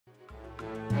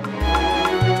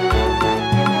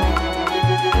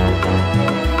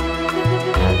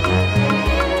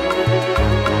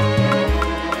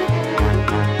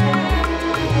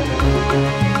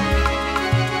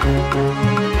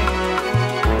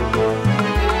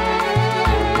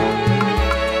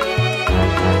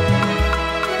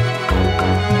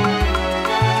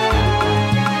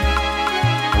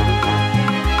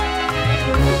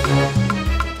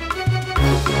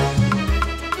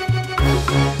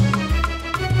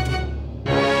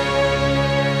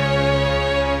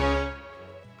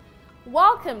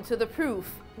Welcome to The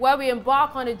Proof, where we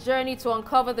embark on a journey to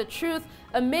uncover the truth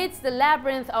amidst the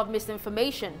labyrinth of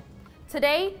misinformation.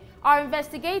 Today, our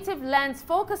investigative lens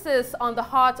focuses on the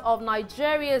heart of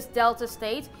Nigeria's Delta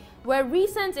State, where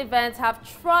recent events have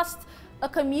thrust a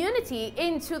community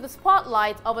into the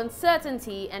spotlight of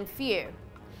uncertainty and fear.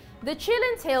 The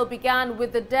chilling tale began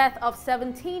with the death of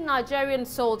 17 Nigerian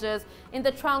soldiers in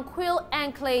the tranquil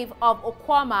enclave of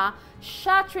Okuama,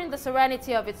 shattering the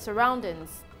serenity of its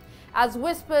surroundings. As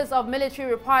whispers of military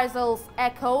reprisals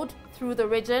echoed through the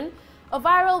region, a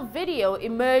viral video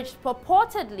emerged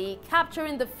purportedly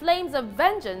capturing the flames of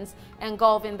vengeance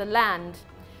engulfing the land.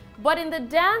 But in the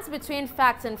dance between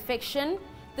fact and fiction,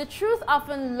 the truth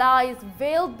often lies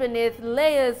veiled beneath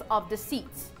layers of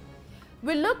deceit.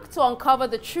 We look to uncover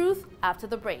the truth after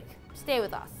the break. Stay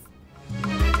with us.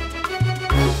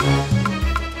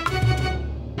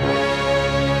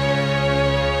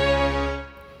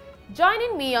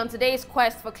 Joining me on today's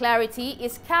quest for clarity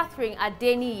is Catherine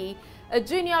Adeniyi, a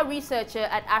junior researcher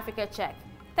at Africa Check.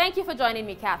 Thank you for joining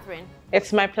me, Catherine.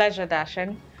 It's my pleasure,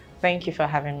 Dashen. Thank you for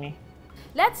having me.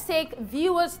 Let's take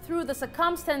viewers through the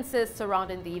circumstances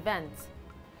surrounding the event.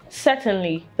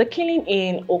 Certainly, the killing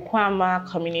in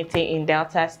Okuama community in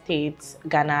Delta State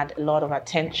garnered a lot of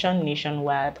attention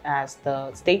nationwide, as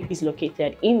the state is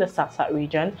located in the south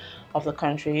region of the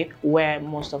country where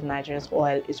most of Nigeria's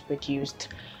oil is produced.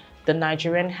 The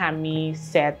Nigerian army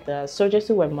said the soldiers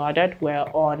who were murdered were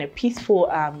on a peaceful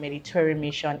military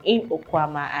mission in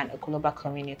Okuama and Okuloba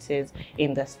communities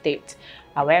in the state.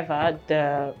 However,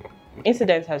 the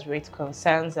incident has raised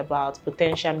concerns about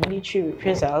potential military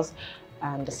reprisals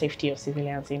and the safety of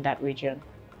civilians in that region.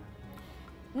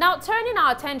 Now, turning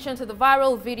our attention to the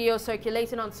viral video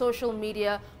circulating on social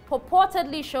media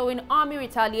purportedly showing army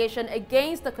retaliation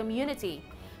against the community.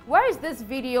 Where is this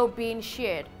video being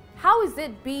shared? How is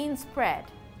it being spread?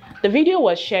 The video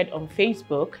was shared on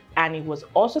Facebook, and it was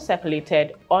also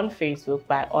circulated on Facebook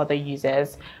by other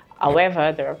users.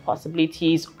 However, there are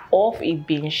possibilities of it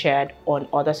being shared on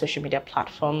other social media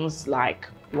platforms like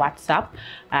WhatsApp,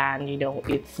 and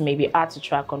it's maybe hard to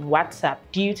track on WhatsApp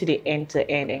due to the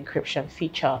end-to-end encryption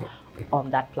feature on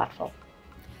that platform.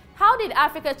 How did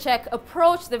Africa Check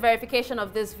approach the verification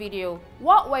of this video?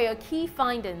 What were your key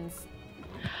findings?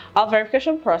 Our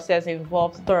verification process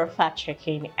involved thorough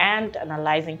fact-checking and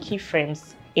analyzing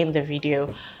keyframes in the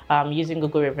video using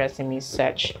Google reverse image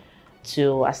search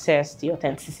to assess the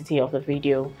authenticity of the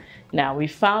video. Now, we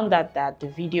found that the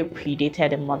video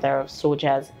predated the murder of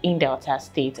soldiers in Delta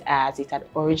State, as it had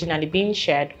originally been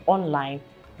shared online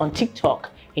on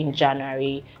TikTok in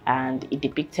January, and it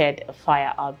depicted a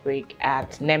fire outbreak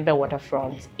at Nembe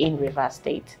waterfront in Rivers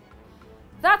State.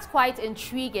 That's quite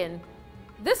intriguing.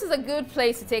 This is a good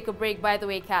place to take a break, by the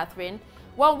way, Catherine.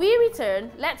 When we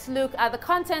return, let's look at the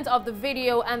content of the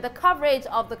video and the coverage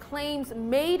of the claims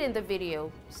made in the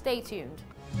video. Stay tuned.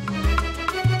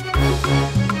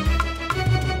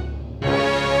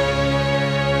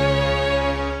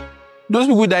 Those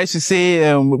people that used to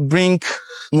say, bring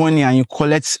money and you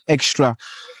collect extra,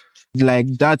 like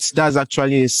that's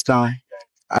actually a scam.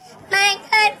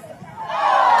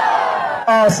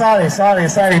 Oh, sorry.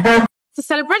 To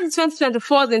celebrate the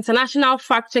 2024 International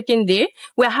Fact-Checking Day,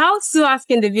 we're also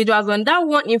asking individuals on that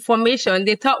one information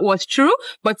they thought was true,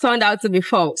 but turned out to be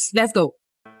false. Let's go.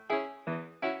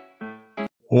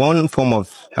 One form of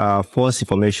false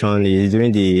information is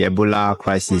during the Ebola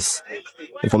crisis.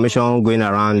 Information going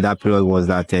around that period was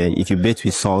that if you bathe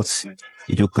with salt,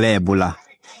 it will clear Ebola.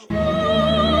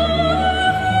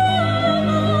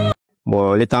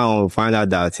 But later on, we find out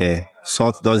that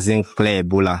salt doesn't clear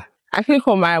Ebola. I clicked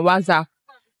on my WhatsApp.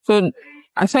 So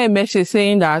I saw a message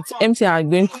saying that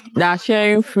MTN are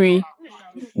sharing free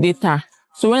data.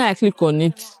 So when I click on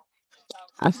it,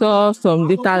 I saw some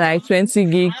data like 20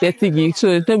 gig, 30 gig. So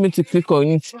they told me to click on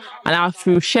it and I have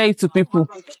to share it to people.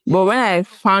 But when I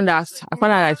found out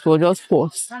that it was just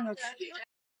false.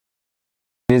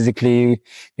 Basically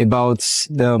about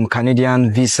the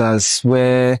Canadian visas,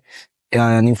 where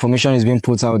information is being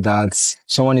put out that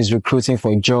someone is recruiting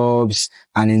for jobs,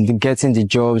 and in getting the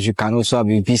jobs, you can also have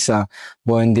a visa.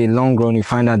 But in the long run, you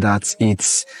find out that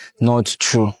it's not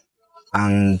true.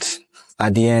 And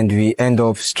at the end, we end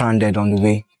up stranded on the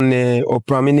way. On the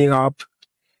Opera Mini app,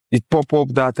 it popped up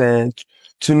that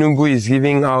Tinubu is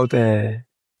giving out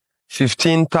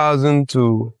 15,000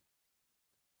 to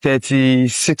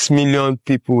 36 million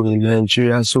people in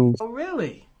Nigeria. So, Oh,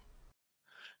 really?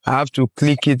 I have to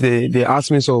click it. They asked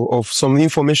me of some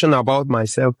information about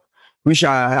myself, which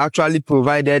I actually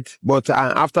provided. But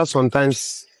after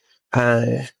sometimes,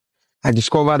 I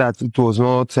discovered that it was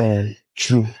not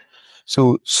true.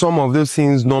 So some of those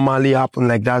things normally happen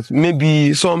like that.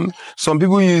 Maybe some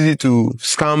people use it to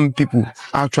scam people,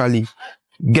 actually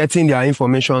getting their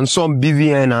information, some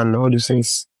BVN and all those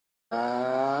things.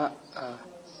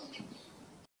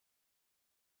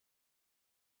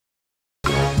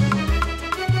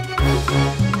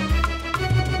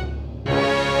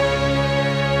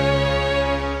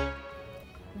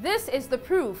 This is The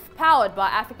Proof, powered by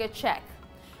Africa Check.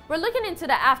 We're looking into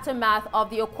the aftermath of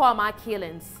the Okuama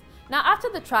killings. Now, after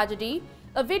the tragedy,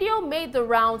 a video made the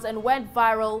rounds and went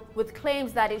viral with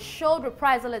claims that it showed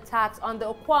reprisal attacks on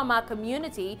the Okuama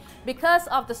community because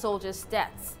of the soldiers'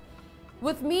 deaths.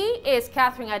 With me is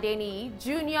Catherine Adeniyi,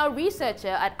 junior researcher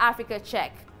at Africa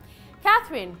Check.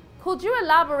 Catherine, could you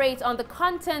elaborate on the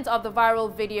content of the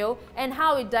viral video and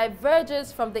how it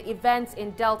diverges from the events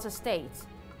in Delta State?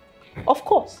 Of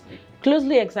course.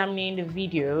 Closely examining the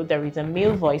video, there is a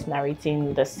male voice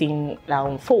narrating the scene that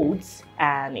unfolds,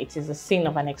 and it is a scene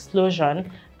of an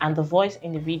explosion, and the voice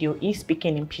in the video is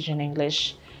speaking in Pidgin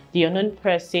English. The unknown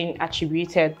person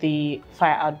attributed the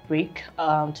fire outbreak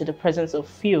to the presence of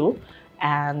fuel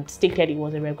and stated it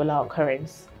was a regular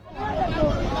occurrence.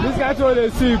 This guy told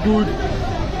us, see good.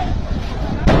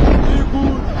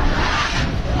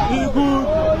 He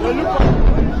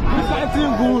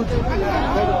good.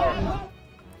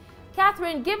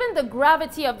 Catherine, given the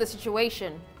gravity of the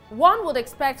situation, one would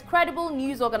expect credible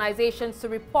news organizations to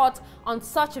report on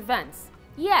such events.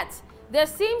 Yet, there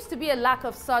seems to be a lack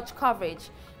of such coverage.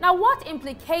 Now, what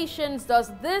implications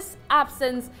does this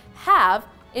absence have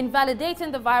in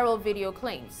validating the viral video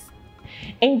claims?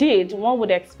 Indeed, one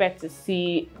would expect to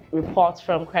see reports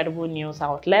from credible news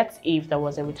outlets if there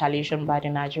was a retaliation by the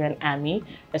Nigerian army,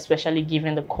 especially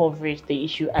given the coverage the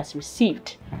issue has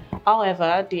received.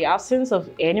 However, the absence of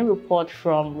any report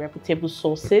from reputable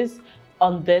sources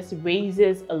on this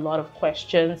raises a lot of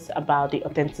questions about the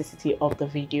authenticity of the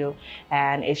video,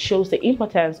 and it shows the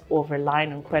importance of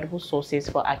relying on credible sources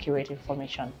for accurate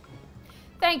information.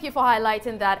 Thank you for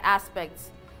highlighting that aspect.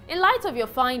 In light of your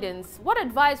findings, what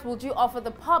advice would you offer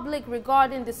the public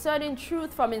regarding discerning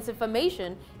truth from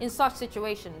misinformation in such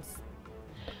situations?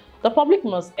 The public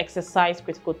must exercise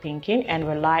critical thinking and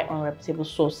rely on reputable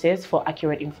sources for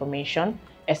accurate information,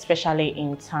 especially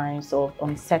in times of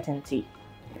uncertainty.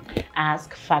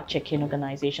 Ask fact-checking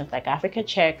organizations like Africa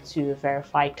Check to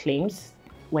verify claims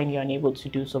when you're unable to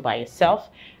do so by yourself,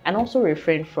 and also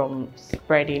refrain from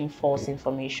spreading false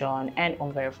information and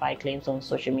unverified claims on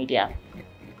social media.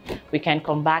 We can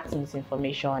combat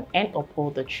misinformation and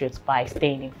uphold the truth by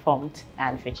staying informed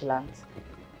and vigilant.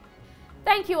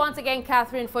 Thank you once again,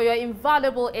 Catherine, for your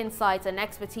invaluable insights and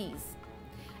expertise.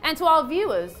 And to our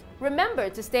viewers, remember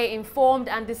to stay informed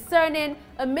and discerning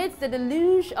amidst the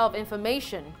deluge of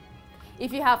information.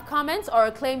 If you have comments or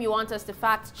a claim you want us to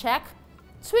fact check,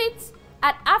 tweet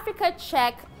at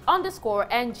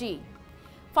AfricaCheck_NG.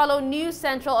 Follow News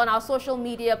Central on our social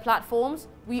media platforms.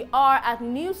 We are at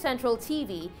News Central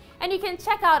TV, and you can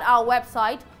check out our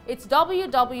website. It's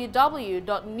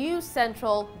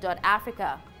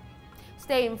www.newscentral.africa.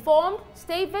 Stay informed,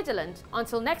 stay vigilant.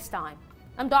 Until next time,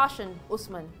 I'm Dashen,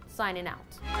 Usman, signing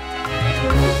out.